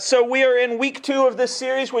So we are in week 2 of this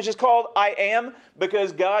series, which is called I Am,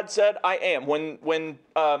 because God said I am. When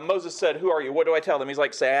Moses said, "Who are you?" What do I tell them? He's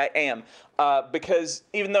like, "Say I am." Because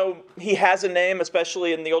even though he has a name,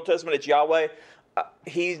 especially in the Old Testament, it's Yahweh,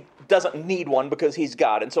 he doesn't need one because he's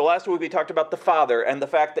God. And so last week we talked about the Father and the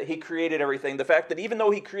fact that he created everything, the fact that even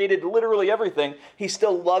though he created literally everything, he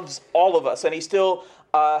still loves all of us, and he still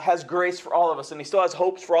has grace for all of us, and he still has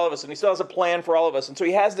hopes for all of us, and he still has a plan for all of us. And so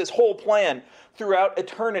he has this whole plan throughout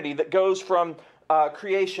eternity that goes from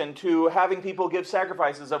creation to having people give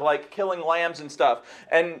sacrifices of like killing lambs and stuff.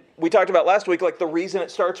 And we talked about last week, like the reason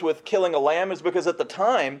it starts with killing a lamb is because at the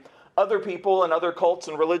time, other people and other cults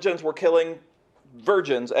and religions were killing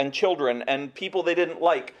virgins and children and people they didn't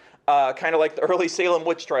like, kind of like the early Salem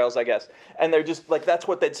witch trials, I guess. And they're just like, that's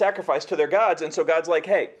what they'd sacrifice to their gods. And so God's like,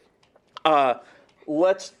 hey,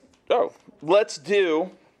 let's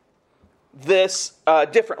do this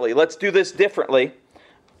differently. Let's do this differently.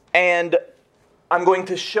 And I'm going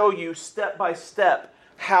to show you step by step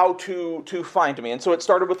how to find me. And so it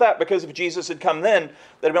started with that, because if Jesus had come then,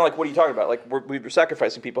 they'd have been like, what are you talking about? Like, we were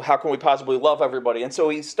sacrificing people. How can we possibly love everybody? And so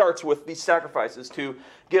he starts with these sacrifices to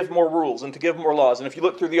give more rules and to give more laws. And if you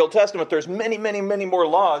look through the Old Testament, there's many, many, many more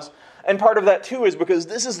laws. And part of that, too, is because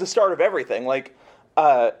this is the start of everything. Like,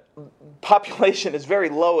 population is very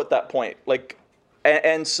low at that point. Like,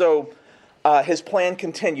 and so his plan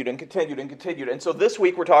continued and continued and continued. And so this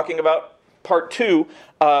week we're talking about part 2,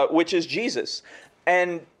 which is Jesus.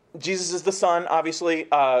 And Jesus is the Son, obviously.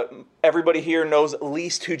 Everybody here knows at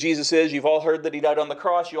least who Jesus is. You've all heard that he died on the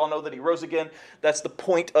cross. You all know that he rose again. That's the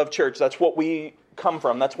point of church. That's what we come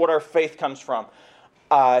from. That's what our faith comes from.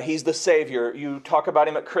 He's the Savior. You talk about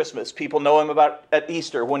him at Christmas. People know him at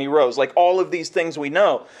Easter when he rose. Like all of these things we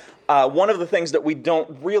know. One of the things that we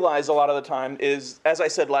don't realize a lot of the time is, as I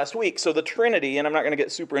said last week, so the Trinity, and I'm not going to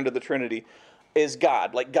get super into the Trinity, is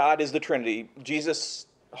God. Like God is the Trinity. Jesus,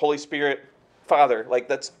 Holy Spirit, Father, like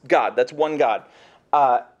that's God. That's one God.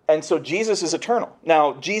 And so Jesus is eternal.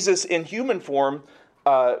 Now, Jesus in human form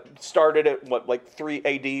started at, like 3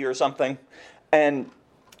 AD or something. And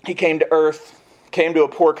he came to earth, came to a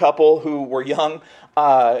poor couple who were young,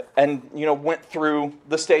 and went through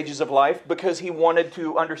the stages of life because he wanted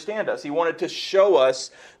to understand us. He wanted to show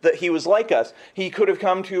us that he was like us. He could have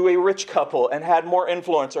come to a rich couple and had more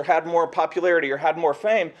influence or had more popularity or had more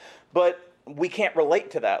fame, but we can't relate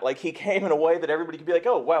to that. Like he came in a way that everybody could be like,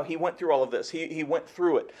 oh, wow, he went through all of this. He went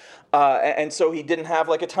through it. And so he didn't have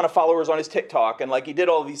like a ton of followers on his TikTok and like he did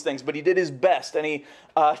all of these things, but he did his best and he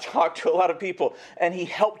talked to a lot of people and he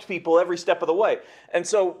helped people every step of the way. And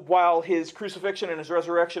so while his crucifixion and his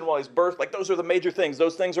resurrection, while his birth, like those are the major things.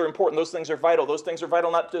 Those things are important. Those things are vital. Those things are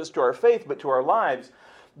vital not just to our faith, but to our lives.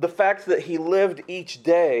 The fact that he lived each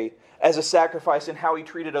day as a sacrifice in how he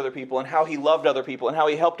treated other people and how he loved other people and how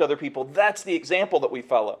he helped other people, that's the example that we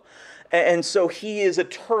follow. And so he is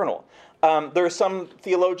eternal. There are some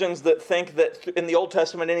theologians that think that in the Old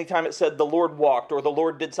Testament, anytime it said the Lord walked or the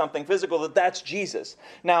Lord did something physical, that's Jesus.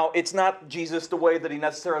 Now, it's not Jesus the way that he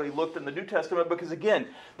necessarily looked in the New Testament, because again,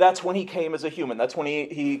 that's when he came as a human. That's when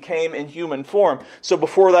he came in human form. So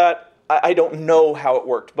before that, I don't know how it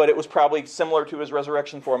worked, but it was probably similar to his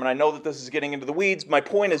resurrection form. And I know that this is getting into the weeds. My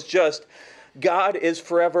point is just, God is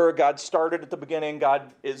forever. God started at the beginning.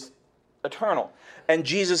 God is eternal. And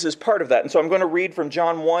Jesus is part of that. And so I'm going to read from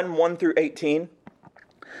John 1 through 18.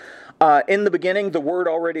 In the beginning, the Word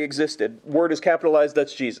already existed. Word is capitalized,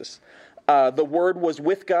 that's Jesus. The Word was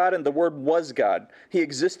with God, and the Word was God. He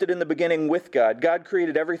existed in the beginning with God. God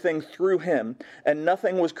created everything through him, and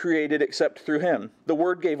nothing was created except through him. The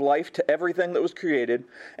Word gave life to everything that was created,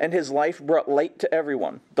 and his life brought light to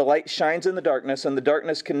everyone. The light shines in the darkness, and the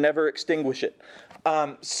darkness can never extinguish it.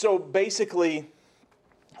 So basically,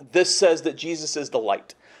 this says that Jesus is the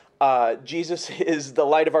light. Jesus is the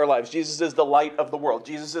light of our lives. Jesus is the light of the world.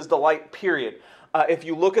 Jesus is the light, period. If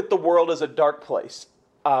you look at the world as a dark place,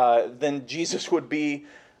 then Jesus would be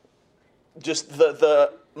just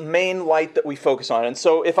the main light that we focus on. And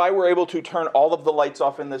so if I were able to turn all of the lights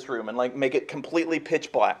off in this room and like make it completely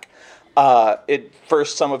pitch black,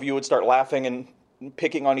 first some of you would start laughing and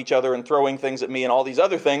picking on each other and throwing things at me and all these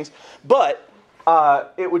other things, but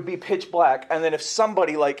it would be pitch black. And then if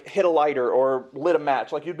somebody like hit a lighter or lit a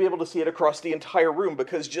match, like you'd be able to see it across the entire room,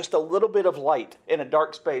 because just a little bit of light in a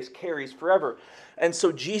dark space carries forever. And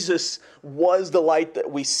so Jesus was the light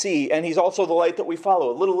that we see, and he's also the light that we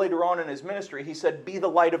follow. A little later on in his ministry, he said, be the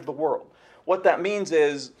light of the world. What that means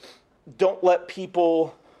is, don't let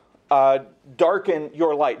people darken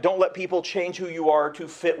your light. Don't let people change who you are to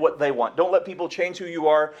fit what they want. Don't let people change who you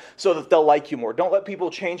are so that they'll like you more. Don't let people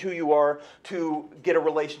change who you are to get a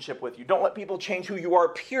relationship with you. Don't let people change who you are,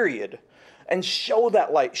 period. And show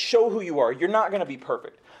that light. Show who you are. You're not going to be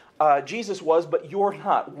perfect. Jesus was, but you're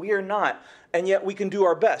not. We're not. And yet we can do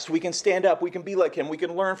our best. We can stand up. We can be like him. We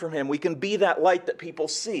can learn from him. We can be that light that people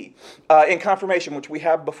see. In confirmation, which we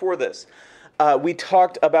have before this, we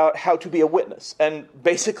talked about how to be a witness. And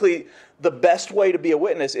basically, the best way to be a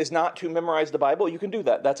witness is not to memorize the Bible. You can do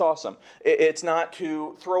that. That's awesome. It's not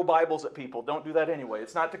to throw Bibles at people. Don't do that anyway.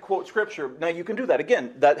 It's not to quote Scripture. Now, you can do that.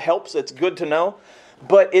 Again, that helps. It's good to know.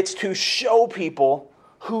 But it's to show people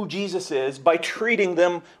who Jesus is by treating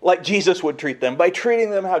them like Jesus would treat them, by treating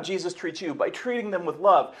them how Jesus treats you, by treating them with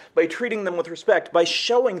love, by treating them with respect, by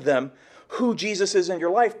showing them who Jesus is in your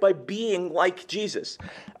life, by being like Jesus.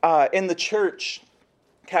 In the church,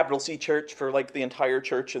 capital C church, for like the entire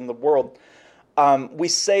church in the world, we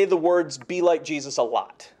say the words, be like Jesus, a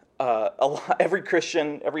lot. Every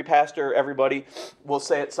Christian, every pastor, everybody will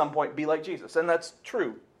say at some point, be like Jesus. And that's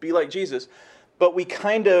true, be like Jesus. But we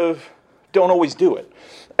kind of don't always do it.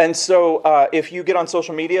 And so if you get on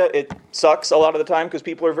social media, it sucks a lot of the time because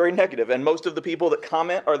people are very negative. And most of the people that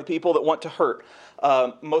comment are the people that want to hurt.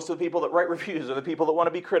 Most of the people that write reviews are the people that want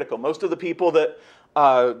to be critical. Most of the people that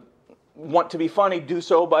want to be funny do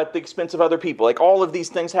so at the expense of other people. Like all of these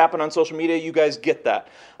things happen on social media. You guys get that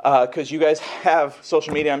because you guys have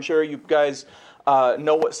social media. I'm sure you guys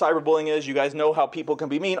know what cyberbullying is. You guys know how people can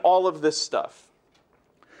be mean. All of this stuff.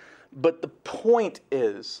 But the point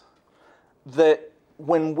is that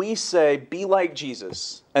when we say, be like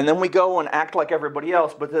Jesus, and then we go and act like everybody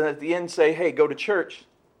else, but then at the end say, hey, go to church,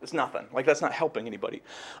 it's nothing. Like, that's not helping anybody.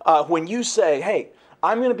 When you say, hey,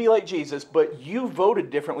 I'm going to be like Jesus, but you voted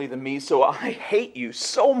differently than me, so I hate you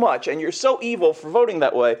so much, and you're so evil for voting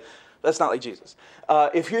that way, that's not like Jesus.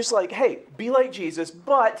 If you're just like, hey, be like Jesus,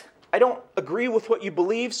 but I don't agree with what you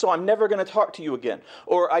believe, so I'm never going to talk to you again.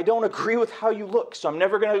 Or I don't agree with how you look, so I'm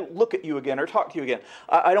never going to look at you again or talk to you again.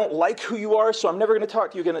 I don't like who you are, so I'm never going to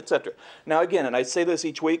talk to you again, etc. Now again, and I say this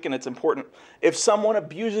each week, and it's important, if someone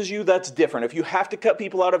abuses you, that's different. If you have to cut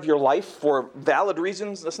people out of your life for valid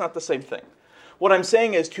reasons, that's not the same thing. What I'm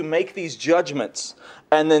saying is to make these judgments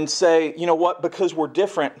and then say, you know what, because we're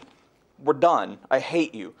different, we're done. I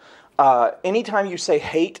hate you. Anytime you say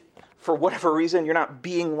hate, for whatever reason, you're not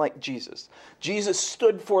being like Jesus. Jesus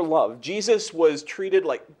stood for love. Jesus was treated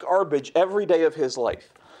like garbage every day of his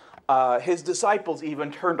life. His disciples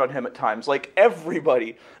even turned on him at times. Like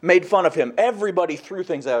everybody made fun of him. Everybody threw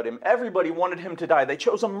things at him. Everybody wanted him to die. They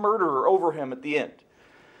chose a murderer over him at the end.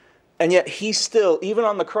 And yet he still, even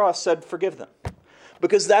on the cross, said, forgive them.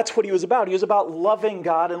 Because that's what he was about. He was about loving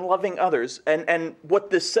God and loving others. And what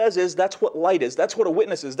this says is that's what light is. That's what a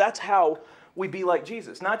witness is. That's how we be like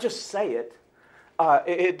Jesus. Not just say it.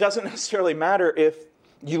 It doesn't necessarily matter if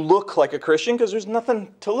you look like a Christian, because there's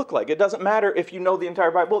nothing to look like. It doesn't matter if you know the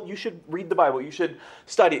entire Bible. You should read the Bible. You should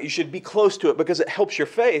study it. You should be close to it because it helps your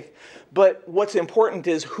faith. But what's important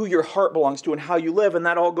is who your heart belongs to and how you live, and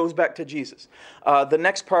that all goes back to Jesus. The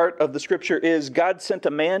next part of the scripture is God sent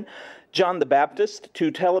a man, John the Baptist,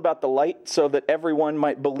 to tell about the light so that everyone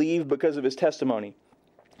might believe because of his testimony.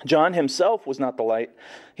 John himself was not the light.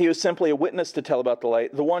 He was simply a witness to tell about the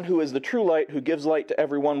light. The one who is the true light, who gives light to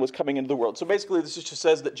everyone, was coming into the world. So basically, this just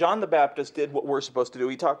says that John the Baptist did what we're supposed to do.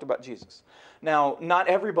 He talked about Jesus. Now, not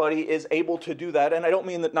everybody is able to do that, and I don't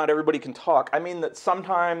mean that not everybody can talk. I mean that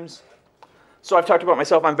sometimes, so I've talked about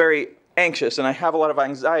myself, I'm very anxious and I have a lot of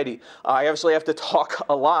anxiety. I obviously have to talk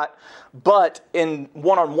a lot, but in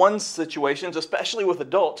one-on-one situations, especially with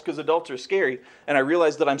adults, because adults are scary, and I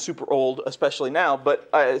realize that I'm super old, especially now, but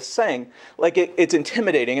saying, like, it's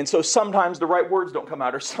intimidating, and so sometimes the right words don't come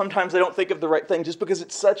out, or sometimes I don't think of the right thing, just because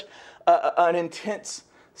it's such an intense,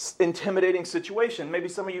 intimidating situation. Maybe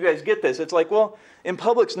some of you guys get this. It's like, well, in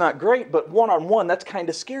public's not great, but one-on-one, that's kind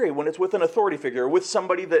of scary when it's with an authority figure, or with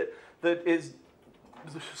somebody that is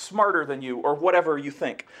smarter than you, or whatever you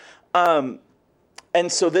think. And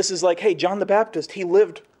so this is like, hey, John the Baptist, he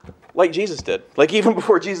lived like Jesus did. Like even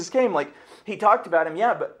before Jesus came, like he talked about him,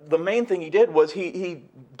 yeah, but the main thing he did was he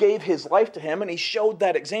gave his life to him and he showed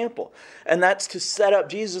that example. And that's to set up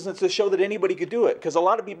Jesus and to show that anybody could do it. Because a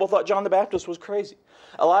lot of people thought John the Baptist was crazy.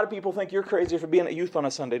 A lot of people think you're crazy for being at youth on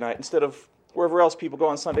a Sunday night instead of wherever else people go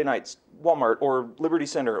on Sunday nights, Walmart or Liberty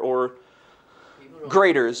Center or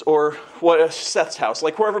Graders or Seth's house,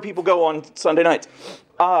 like wherever people go on Sunday nights.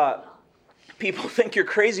 People think you're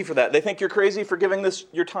crazy for that. They think you're crazy for giving this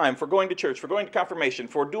your time, for going to church, for going to confirmation,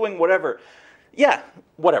 for doing whatever. Yeah,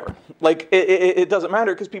 whatever. Like, it doesn't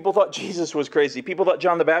matter because people thought Jesus was crazy. People thought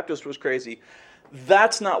John the Baptist was crazy.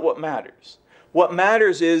 That's not what matters. What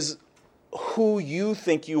matters is who you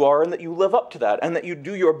think you are and that you live up to that and that you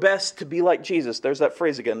do your best to be like Jesus. There's that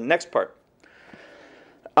phrase again. Next part.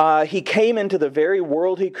 He came into the very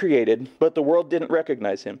world he created, but the world didn't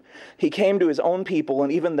recognize him. He came to his own people,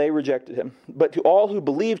 and even they rejected him. But to all who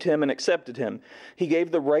believed him and accepted him, he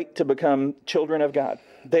gave the right to become children of God.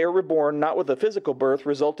 They are reborn not with a physical birth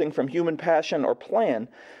resulting from human passion or plan,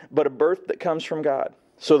 but a birth that comes from God.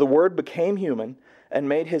 So the Word became human and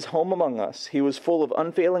made his home among us. He was full of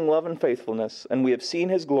unfailing love and faithfulness, and we have seen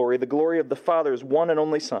his glory, the glory of the Father's one and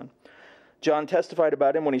only Son. John testified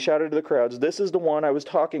about him when he shouted to the crowds, "This is the one I was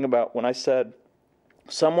talking about when I said,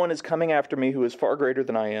 'Someone is coming after me who is far greater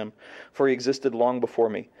than I am, for he existed long before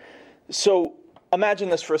me.'" So imagine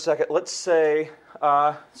this for a second. Let's say,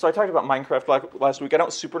 so I talked about Minecraft last week. I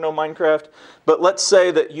don't super know Minecraft, but let's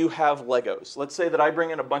say that you have Legos. Let's say that I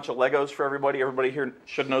bring in a bunch of Legos for everybody. Everybody here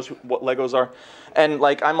should know what Legos are. And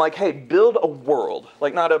I'm like, hey, build a world.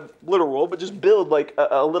 Like not a literal world, but just build like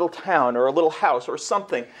a little town or a little house or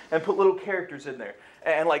something and put little characters in there.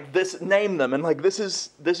 And this, name them, and this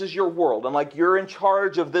is your world. And you're in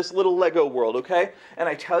charge of this little Lego world, okay? And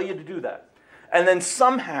I tell you to do that. And then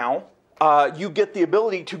somehow you get the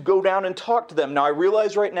ability to go down and talk to them. Now, I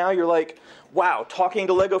realize right now you're like, wow, talking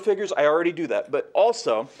to Lego figures, I already do that. But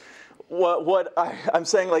also, what I'm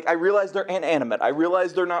saying, I realize they're inanimate. I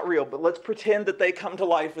realize they're not real. But let's pretend that they come to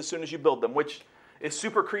life as soon as you build them, which is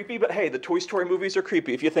super creepy. But hey, the Toy Story movies are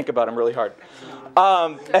creepy if you think about them really hard.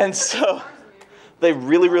 And so they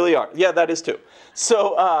really, really are. Yeah, that is too.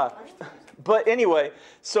 So, but anyway,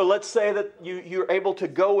 so let's say that you're able to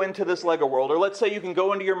go into this Lego world, or let's say you can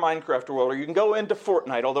go into your Minecraft world, or you can go into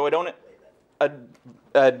Fortnite, although I don't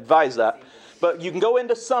advise that. But you can go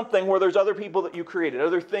into something where there's other people that you created,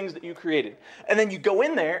 other things that you created. And then you go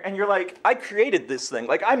in there and you're like, I created this thing.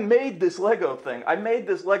 I made this Lego thing. I made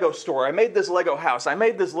this Lego store. I made this Lego house. I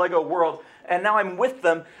made this Lego world. And now I'm with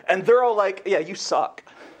them, and they're all like, yeah, you suck.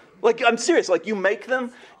 I'm serious. You make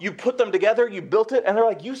them, you put them together, you built it, and they're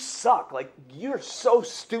like, you suck. You're so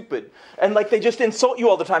stupid. And they just insult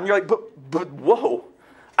you all the time. You're like, but whoa.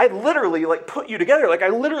 I literally put you together. I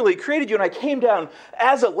literally created you, and I came down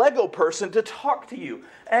as a Lego person to talk to you.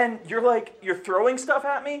 And you're throwing stuff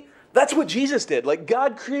at me? That's what Jesus did.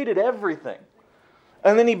 God created everything.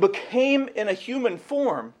 And then he became in a human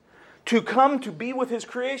form to come to be with his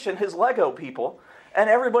creation, his Lego people.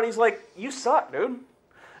 And everybody's like, you suck, dude.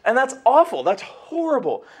 And that's awful. That's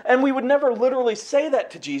horrible. And we would never literally say that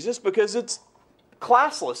to Jesus because it's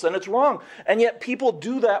classless and it's wrong. And yet people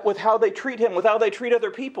do that with how they treat him, with how they treat other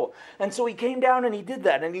people. And so he came down and he did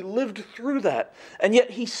that and he lived through that. And yet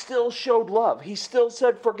he still showed love. He still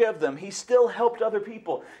said forgive them. He still helped other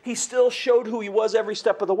people. He still showed who he was every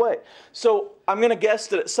step of the way. So I'm going to guess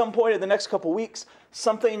that at some point in the next couple weeks,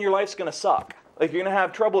 something in your life's going to suck. You're going to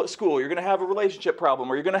have trouble at school, you're going to have a relationship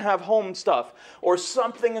problem, or you're going to have home stuff, or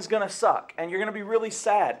something is going to suck, and you're going to be really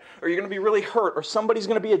sad, or you're going to be really hurt, or somebody's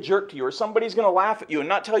going to be a jerk to you, or somebody's going to laugh at you and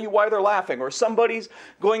not tell you why they're laughing, or somebody's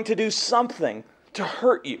going to do something to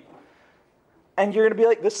hurt you. And you're going to be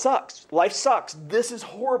like, this sucks. Life sucks. This is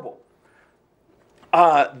horrible.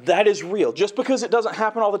 That is real. Just because it doesn't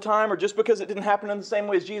happen all the time, or just because it didn't happen in the same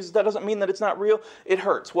way as Jesus, that doesn't mean that it's not real. It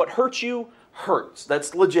hurts. What hurts you, hurts.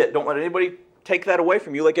 That's legit. Don't let anybody take that away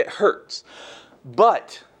from you. It hurts.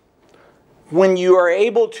 But when you are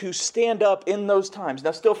able to stand up in those times,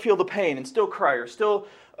 now still feel the pain and still cry or still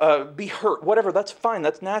be hurt, whatever, that's fine,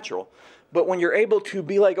 that's natural. But when you're able to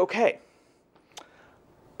be like, okay,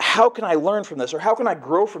 how can I learn from this? Or how can I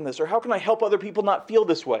grow from this? Or how can I help other people not feel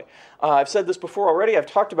this way? I've said this before already, I've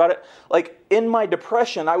talked about it. In my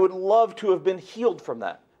depression, I would love to have been healed from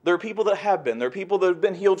that. There are people that have been. There are people that have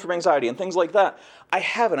been healed from anxiety and things like that. I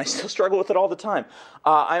haven't. I still struggle with it all the time.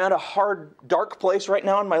 I'm at a hard, dark place right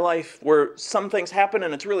now in my life where some things happen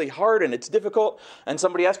and it's really hard and it's difficult. And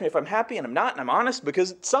somebody asks me if I'm happy and I'm not, and I'm honest because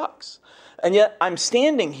it sucks. And yet I'm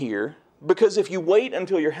standing here because if you wait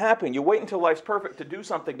until you're happy and you wait until life's perfect to do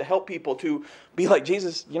something to help people to be like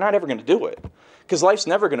Jesus, you're not ever going to do it because life's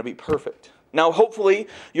never going to be perfect. Now, hopefully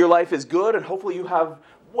your life is good and hopefully you have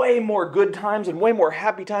way more good times and way more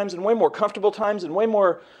happy times and way more comfortable times and way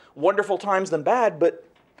more wonderful times than bad, but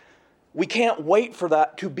we can't wait for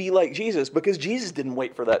that to be like Jesus because Jesus didn't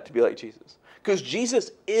wait for that to be like Jesus. Because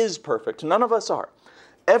Jesus is perfect. None of us are.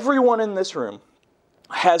 Everyone in this room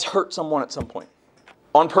has hurt someone at some point.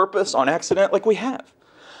 On purpose, on accident, like we have.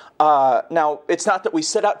 Now, it's not that we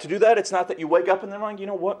set out to do that. It's not that you wake up and they're like, you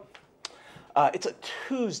know what? It's a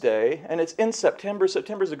Tuesday, and it's in September.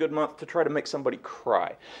 September's a good month to try to make somebody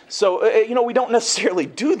cry. So, we don't necessarily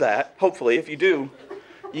do that. Hopefully, if you do,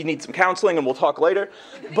 you need some counseling, and we'll talk later.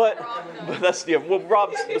 But that's,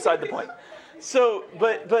 Rob's beside the point. So,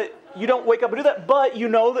 but you don't wake up and do that. But you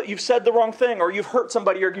know that you've said the wrong thing, or you've hurt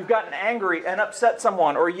somebody, or you've gotten angry and upset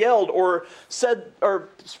someone, or yelled, or said, or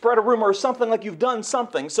spread a rumor, or something, like you've done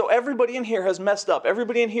something. So everybody in here has messed up.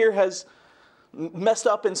 Everybody in here has messed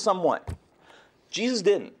up in some way. Jesus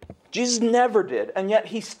didn't. Jesus never did. And yet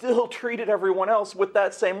he still treated everyone else with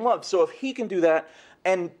that same love. So if he can do that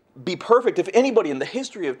and be perfect, if anybody in the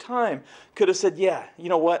history of time could have said, yeah, you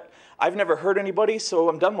know what? I've never hurt anybody, so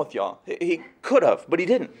I'm done with y'all. He could have, but he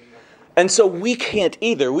didn't. And so we can't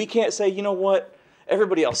either. We can't say, you know what?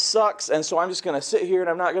 Everybody else sucks, and so I'm just going to sit here and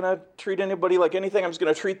I'm not going to treat anybody like anything. I'm just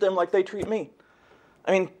going to treat them like they treat me.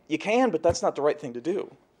 I mean, you can, but that's not the right thing to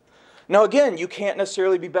do. Now, again, you can't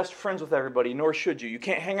necessarily be best friends with everybody, nor should you. You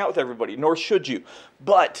can't hang out with everybody, nor should you.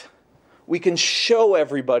 But we can show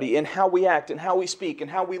everybody in how we act and how we speak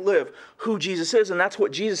and how we live who Jesus is, and that's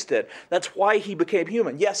what Jesus did. That's why he became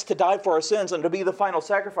human. Yes, to die for our sins and to be the final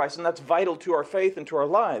sacrifice, and that's vital to our faith and to our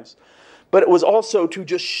lives. But it was also to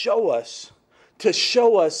just show us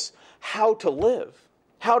how to live,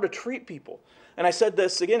 how to treat people. And I said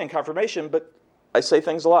this again in confirmation, but I say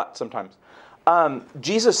things a lot sometimes.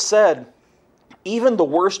 Jesus said, even the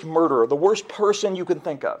worst murderer, the worst person you can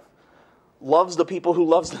think of, loves the people who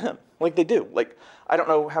loves them, like they do. Like, I don't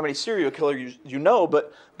know how many serial killers you know,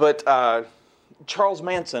 but Charles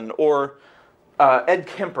Manson or Ed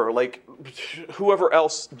Kemper, like whoever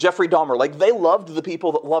else, Jeffrey Dahmer, like they loved the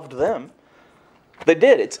people that loved them. They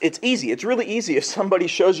did. It's easy. It's really easy if somebody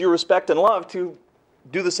shows you respect and love to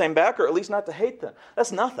do the same back, or at least not to hate them.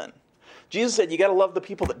 That's nothing. Jesus said you got to love the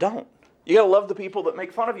people that don't. You got to love the people that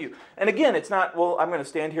make fun of you. And again, it's not, well, I'm going to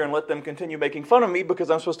stand here and let them continue making fun of me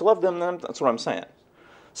because I'm supposed to love them. That's what I'm saying.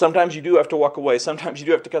 Sometimes you do have to walk away. Sometimes you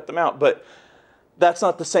do have to cut them out. But that's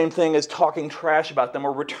not the same thing as talking trash about them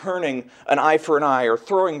or returning an eye for an eye or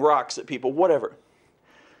throwing rocks at people, whatever.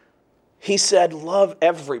 He said, love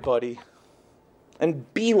everybody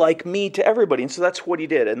and be like me to everybody. And so that's what he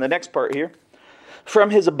did. And the next part here.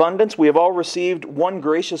 From his abundance we have all received one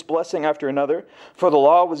gracious blessing after another. For the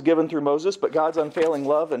law was given through Moses, but God's unfailing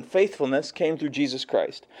love and faithfulness came through Jesus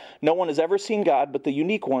Christ. No one has ever seen God, but the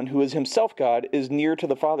unique one, who is himself God, is near to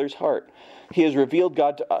the Father's heart. He has revealed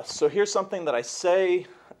God to us. So here's something that I say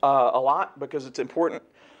a lot because it's important.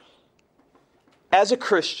 As a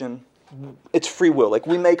Christian, it's free will. Like,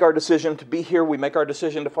 we make our decision to be here. We make our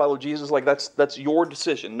decision to follow Jesus. Like, that's your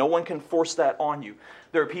decision. No one can force that on you.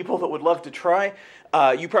 There are people that would love to try.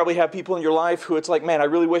 You probably have people in your life who it's like, man, I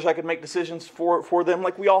really wish I could make decisions for them.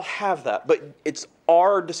 Like, we all have that. But it's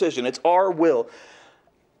our decision. It's our will.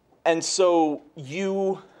 And so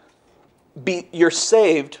you're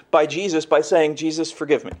saved by Jesus by saying, Jesus,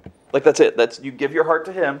 forgive me. Like, that's it. You give your heart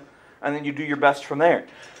to him, and then you do your best from there.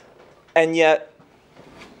 And yet,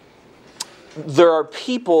 there are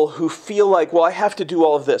people who feel like, well, I have to do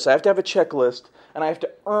all of this. I have to have a checklist, and I have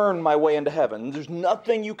to earn my way into heaven. There's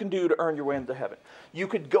nothing you can do to earn your way into heaven. You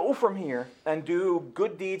could go from here and do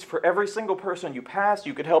good deeds for every single person you pass.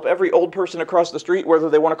 You could help every old person across the street, whether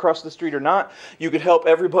they want to cross the street or not. You could help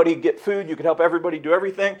everybody get food. You could help everybody do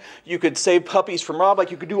everything. You could save puppies from rob.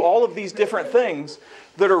 Like, you could do all of these different things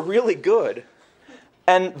that are really good.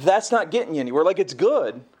 And that's not getting you anywhere. Like, it's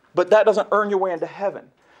good, but that doesn't earn your way into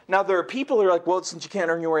heaven. Now, there are people who are like, well, since you can't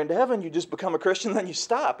earn your way into heaven, you just become a Christian, then you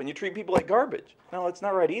stop, and you treat people like garbage. No, that's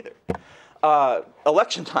not right either.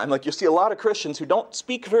 Election time, like, you see a lot of Christians who don't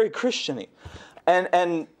speak very Christian-y.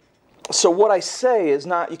 And so what I say is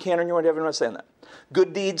not, you can't earn your way into heaven. I'm not saying that.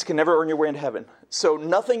 Good deeds can never earn your way into heaven. So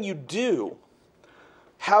nothing you do,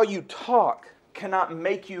 how you talk, cannot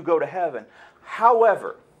make you go to heaven.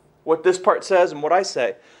 However, what this part says and what I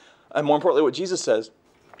say, and more importantly what Jesus says,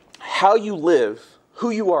 how you live, who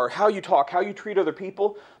you are, how you talk, how you treat other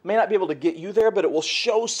people may not be able to get you there, but it will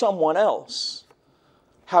show someone else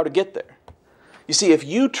how to get there. You see, if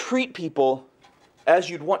you treat people as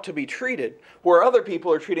you'd want to be treated, where other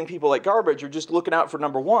people are treating people like garbage or just looking out for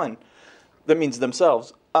number one, that means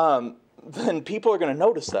themselves, then people are going to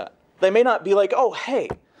notice that. They may not be like, oh, hey,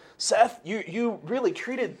 Seth, you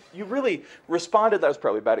really responded, that was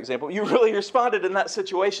probably a bad example, you really responded in that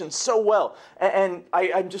situation so well, and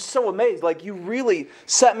I'm just so amazed, like, you really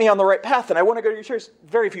set me on the right path, and I want to go to your church.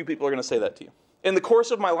 Very few people are going to say that to you. In the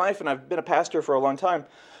course of my life, and I've been a pastor for a long time,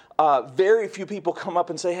 very few people come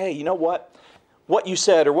up and say, hey, you know what? What you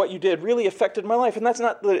said or what you did really affected my life, and that's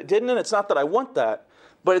not that it didn't, and it's not that I want that,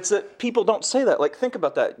 but it's that people don't say that. Like, think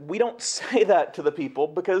about that. We don't say that to the people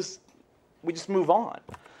because move on,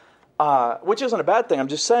 which isn't a bad thing. I'm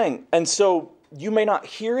just saying. And so you may not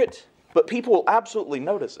hear it, but people will absolutely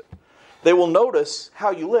notice it. They will notice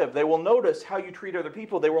how you live. They will notice how you treat other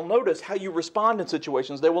people. They will notice how you respond in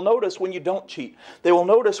situations. They will notice when you don't cheat. They will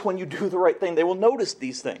notice when you do the right thing. They will notice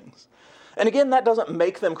these things. And again, that doesn't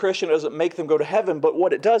make them Christian. It doesn't make them go to heaven. But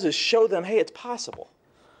what it does is show them, hey, it's possible.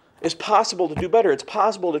 It's possible to do better. It's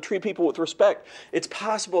possible to treat people with respect. It's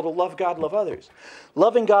possible to love God, love others.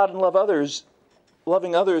 Loving God and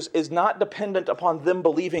loving others is not dependent upon them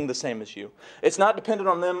believing the same as you. It's not dependent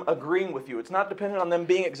on them agreeing with you. It's not dependent on them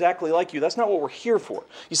being exactly like you. That's not what we're here for.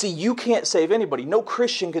 You see, you can't save anybody. No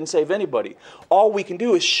Christian can save anybody. All we can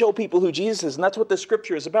do is show people who Jesus is, and that's what this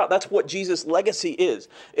scripture is about. That's what Jesus' legacy is.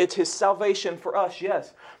 It's his salvation for us,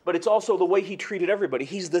 yes, but it's also the way he treated everybody.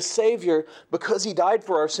 He's the Savior because he died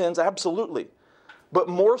for our sins, absolutely. But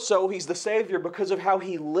more so, he's the Savior because of how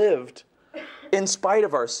he lived in spite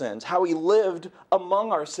of our sins, how he lived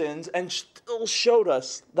among our sins and still showed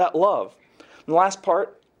us that love. And the last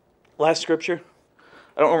part, last scripture,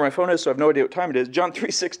 I don't know where my phone is, so I have no idea what time it is. John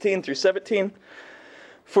 3:16 through 17.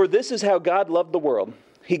 For this is how God loved the world.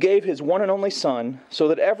 He gave his one and only Son, so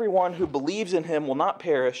that everyone who believes in him will not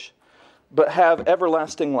perish, but have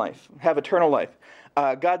everlasting life, have eternal life.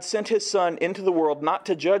 God sent his Son into the world not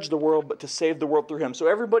to judge the world, but to save the world through him. So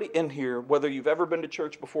everybody in here, whether you've ever been to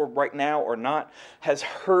church before right now or not, has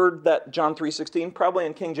heard that John 3:16, probably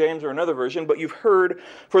in King James or another version, but you've heard,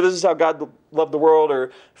 for this is how God loved the world,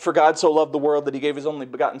 or for God so loved the world that he gave his only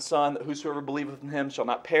begotten Son, that whosoever believeth in him shall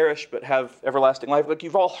not perish, but have everlasting life. Like,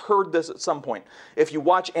 you've all heard this at some point. If you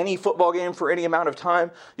watch any football game for any amount of time,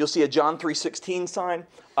 you'll see a John 3:16 sign.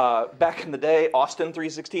 Back in the day, Austin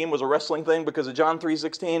 3:16 was a wrestling thing because of John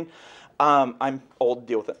 3:16. I'm old,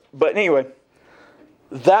 deal with it. But anyway,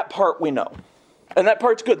 that part we know. And that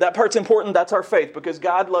part's good. That part's important. That's our faith because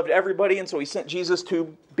God loved everybody, and so he sent Jesus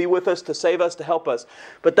to be with us, to save us, to help us.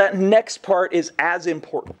 But that next part is as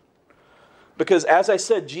important. Because as I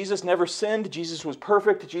said, Jesus never sinned. Jesus was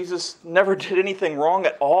perfect. Jesus never did anything wrong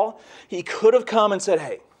at all. He could have come and said,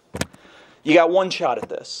 hey, you got one shot at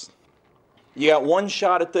this. You got one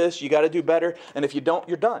shot at this. You got to do better. And if you don't,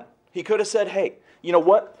 you're done. He could have said, hey, you know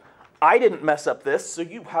what? I didn't mess up this, so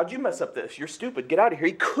how'd you mess up this? You're stupid. Get out of here.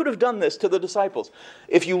 He could have done this to the disciples.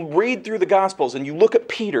 If you read through the Gospels and you look at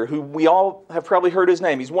Peter, who we all have probably heard his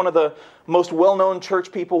name. He's one of the most well-known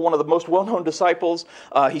church people, one of the most well-known disciples.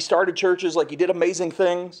 He started churches, like he did amazing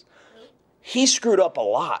things. He screwed up a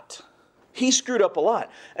lot.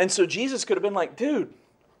 And so Jesus could have been like, dude,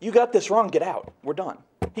 you got this wrong. Get out. We're done.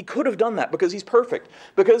 He could have done that because he's perfect.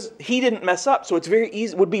 Because he didn't mess up. So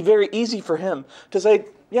it would be very easy for him to say,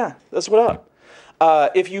 yeah, that's what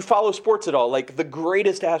up. If you follow sports at all, like the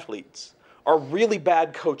greatest athletes are really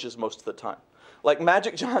bad coaches most of the time. Like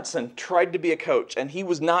Magic Johnson tried to be a coach and he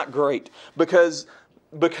was not great because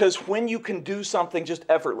when you can do something just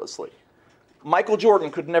effortlessly, Michael Jordan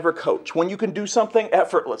could never coach. When you can do something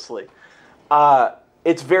effortlessly,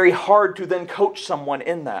 it's very hard to then coach someone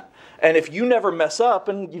in that. And if you never mess up,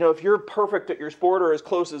 and if you're perfect at your sport or as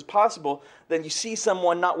close as possible, then you see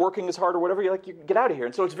someone not working as hard or whatever, you're like, you get out of here.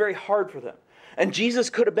 And so it's very hard for them. And Jesus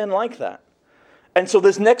could have been like that. And so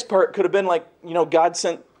this next part could have been like, God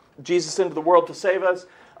sent Jesus into the world to save us,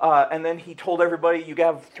 and then he told everybody, you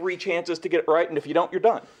have 3 chances to get it right, and if you don't, you're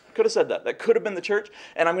done. Could have said that. That could have been the church.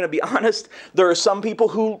 And I'm going to be honest, there are some people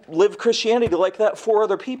who live Christianity like that for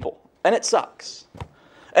other people. And it sucks.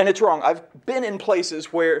 And it's wrong. I've been in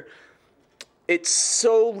places where it's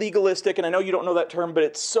so legalistic, and I know you don't know that term, but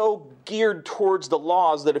it's so geared towards the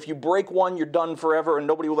laws that if you break one, you're done forever and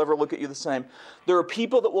nobody will ever look at you the same. There are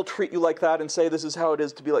people that will treat you like that and say this is how it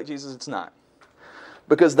is to be like Jesus. It's not.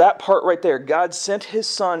 Because that part right there, God sent his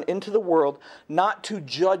Son into the world not to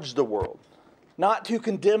judge the world, not to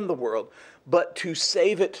condemn the world, but to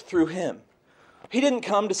save it through him. He didn't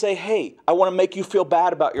come to say, hey, I want to make you feel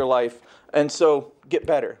bad about your life, and so get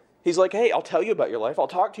better. He's like, hey, I'll tell you about your life. I'll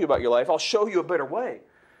talk to you about your life. I'll show you a better way.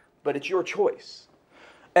 But it's your choice.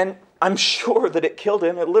 And I'm sure that it killed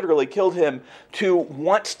him. It literally killed him to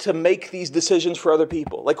want to make these decisions for other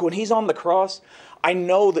people. Like when he's on the cross, I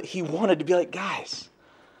know that he wanted to be like, guys,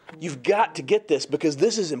 you've got to get this because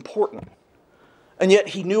this is important. And yet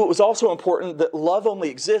he knew it was also important that love only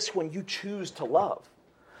exists when you choose to love.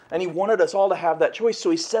 And he wanted us all to have that choice.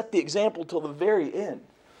 So he set the example till the very end.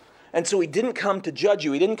 And so he didn't come to judge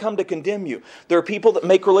you. He didn't come to condemn you. There are people that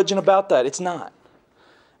make religion about that. It's not.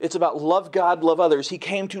 It's about love God, love others. He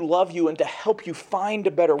came to love you and to help you find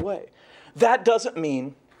a better way. That doesn't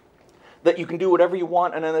mean that you can do whatever you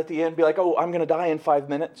want, and then at the end be like, oh, I'm going to die in 5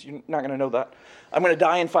 minutes. You're not going to know that. I'm going to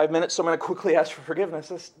die in 5 minutes, so I'm going to quickly ask for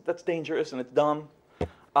forgiveness. That's dangerous and it's dumb.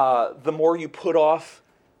 The more you put off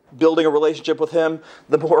building a relationship with him,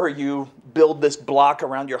 the more you build this block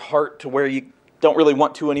around your heart to where you don't really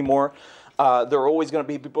want to anymore. There are always going to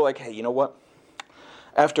be people like, hey, you know what?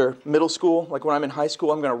 After middle school, like when I'm in high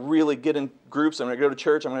school, I'm going to really get in groups. I'm going to go to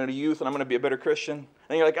church. I'm going to go to youth, and I'm going to be a better Christian.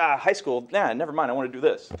 And you're like, high school, nah, never mind. I want to do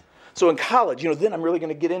this. So in college, then I'm really going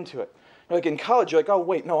to get into it. Like in college, you're like, oh,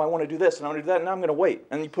 wait, no, I want to do this, and I want to do that, and now I'm going to wait.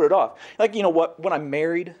 And you put it off. Like, you know what? When I'm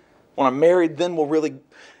married, then we'll really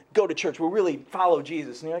go to church. We'll really follow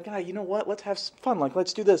Jesus. And you're like, you know what? Let's have fun. Like,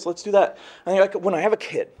 let's do this. Let's do that. And you're like, when I have a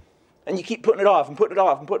kid, and you keep putting it off and putting it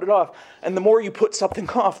off and putting it off. And the more you put something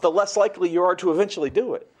off, the less likely you are to eventually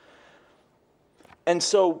do it. And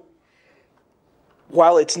so,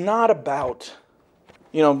 while it's not about,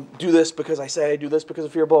 do this because I say, I do this because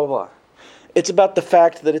of fear, blah, blah, blah. It's about the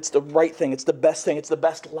fact that it's the right thing. It's the best thing. It's the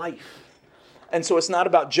best life. And so it's not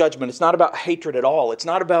about judgment. It's not about hatred at all. It's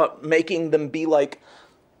not about making them be like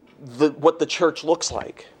what the church looks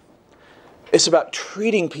like. It's about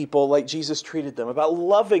treating people like Jesus treated them, about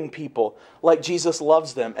loving people like Jesus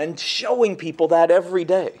loves them, and showing people that every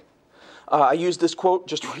day. I used this quote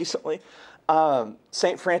just recently.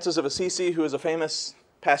 St. Francis of Assisi, who is a famous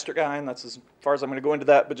pastor guy, and that's as far as I'm going to go into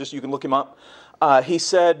that, but just you can look him up. He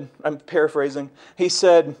said, I'm paraphrasing, he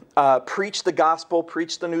said, preach the gospel,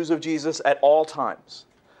 preach the news of Jesus at all times,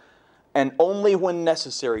 and only when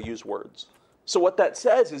necessary use words. So what that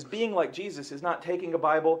says is being like Jesus is not taking a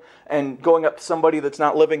Bible and going up to somebody that's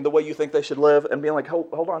not living the way you think they should live and being like, hold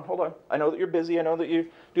on. I know that you're busy. I know that you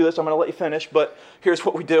do this. I'm going to let you finish, but here's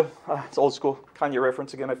what we do. It's old school Kanye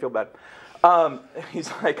reference again. I feel bad. He's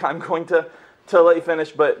like, I'm going to let you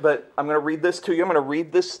finish, but I'm going to read this to you. I'm going to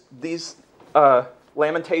read these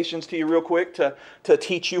Lamentations to you real quick to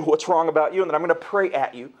teach you what's wrong about you, and then I'm going to pray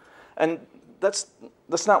at you. And that's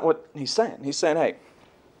not what he's saying. He's saying, hey,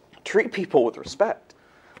 treat people with respect.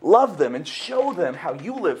 Love them and show them how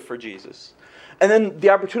you live for Jesus. And then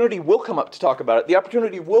the opportunity will come up to talk about it. The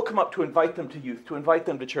opportunity will come up to invite them to youth, to invite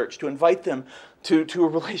them to church, to invite them to a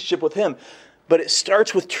relationship with him. But it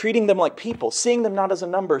starts with treating them like people, seeing them not as a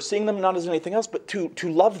number, seeing them not as anything else, but to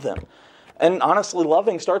love them. And honestly,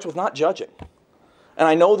 loving starts with not judging. And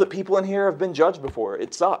I know that people in here have been judged before.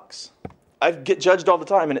 It sucks. I get judged all the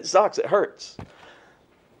time, and it sucks. It hurts.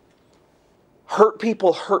 Hurt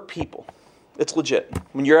people. It's legit.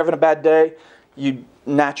 When you're having a bad day, you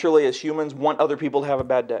naturally, as humans, want other people to have a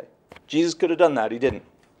bad day. Jesus could have done that. He didn't.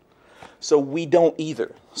 So we don't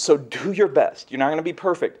either. So do your best. You're not going to be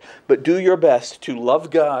perfect, but do your best to love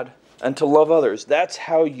God and to love others. That's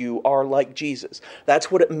how you are like Jesus. That's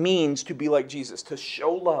what it means to be like Jesus, to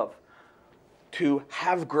show love, to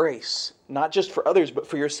have grace, not just for others, but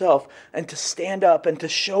for yourself, and to stand up and to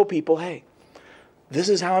show people, hey, this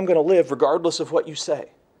is how I'm going to live regardless of what you say.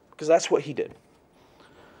 Because that's what he did. And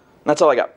that's all I got.